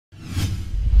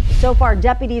So far,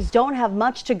 deputies don't have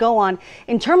much to go on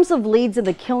in terms of leads in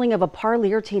the killing of a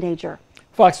Parlier teenager.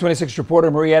 Fox 26 reporter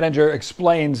Marie Ettinger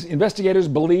explains investigators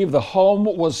believe the home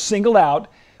was singled out,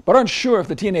 but aren't sure if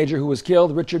the teenager who was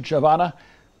killed, Ricardo Chavana,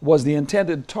 was the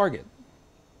intended target.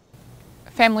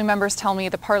 Family members tell me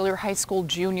the Parlier High School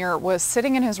junior was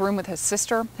sitting in his room with his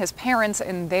sister, his parents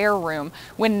in their room,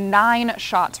 when 9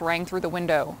 shots rang through the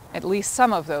window. At least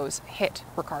some of those hit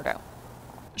Ricardo.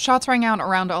 Shots rang out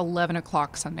around 11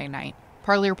 o'clock Sunday night.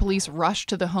 Parlier police rushed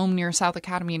to the home near South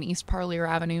Academy and East Parlier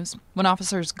Avenues. When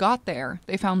officers got there,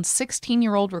 they found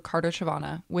 16-year-old Ricardo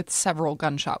Chavana with several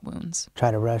gunshot wounds.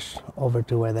 Tried to rush over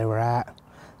to where they were at.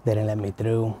 They didn't let me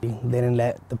through. They didn't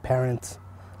let the parents,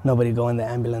 nobody go in the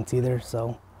ambulance either,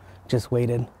 so just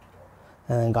waited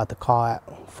and then got the call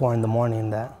at 4 in the morning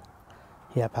that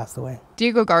he had passed away.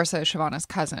 Diego Garza is Chavana's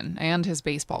cousin and his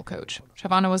baseball coach.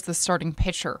 Chavana was the starting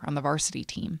pitcher on the varsity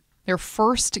team. Their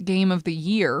first game of the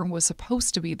year was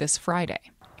supposed to be this Friday.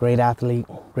 Great athlete,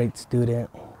 great student,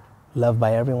 loved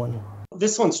by everyone.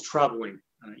 This one's troubling.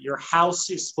 Your house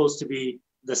is supposed to be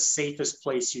the safest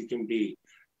place you can be.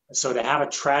 So to have a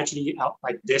tragedy out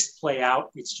like this play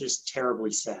out, it's just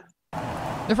terribly sad.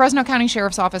 The Fresno County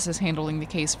Sheriff's Office is handling the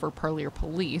case for Parlier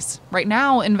Police. Right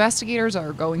now, investigators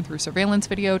are going through surveillance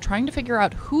video, trying to figure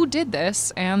out who did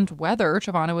this and whether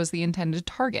Chavana was the intended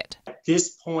target. At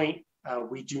this point,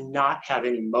 we do not have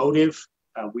any motive.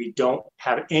 We don't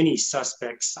have any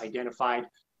suspects identified,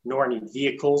 nor any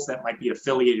vehicles that might be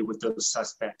affiliated with those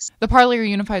suspects. The Parlier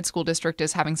Unified School District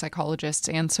is having psychologists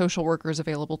and social workers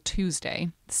available Tuesday.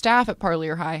 Staff at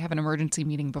Parlier High have an emergency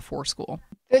meeting before school.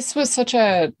 This was such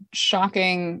a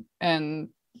shocking and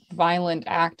violent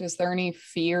act. Is there any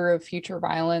fear of future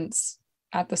violence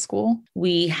at the school?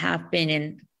 We have been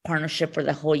in partnership for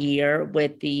the whole year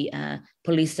with the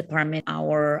police department.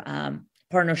 Our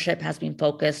partnership has been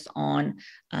focused on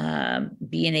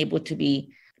being able to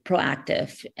be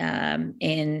proactive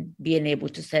and being able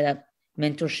to set up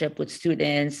mentorship with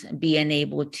students, being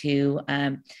able to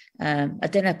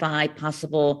identify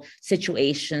possible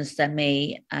situations that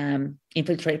may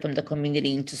infiltrate from the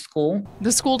community into school.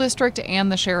 The school district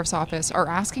and the sheriff's office are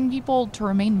asking people to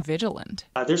remain vigilant.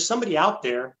 There's somebody out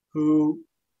there who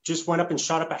just went up and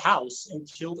shot up a house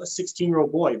and killed a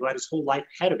 16-year-old boy who had his whole life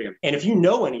ahead of him. And if you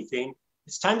know anything,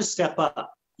 it's time to step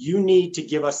up. You need to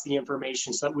give us the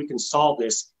information so that we can solve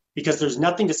this, because there's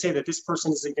nothing to say that this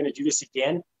person isn't going to do this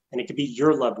again, and it could be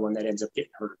your loved one that ends up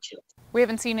getting hurt or killed. We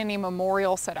haven't seen any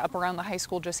memorial set up around the high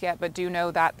school just yet, but do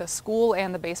know that the school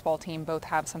and the baseball team both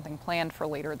have something planned for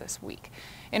later this week.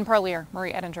 In Parlier,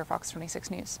 Marie Ettinger, Fox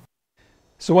 26 News.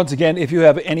 So once again, if you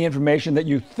have any information that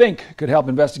you think could help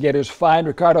investigators find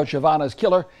Ricardo Chavana's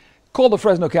killer, call the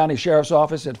Fresno County Sheriff's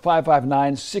Office at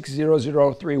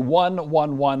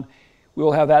 559-600-3111. We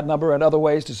will have that number and other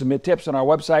ways to submit tips on our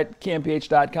website,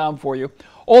 KMPH.com, for you.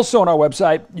 Also on our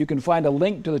website, you can find a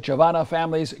link to the Chavana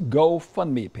family's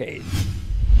GoFundMe page.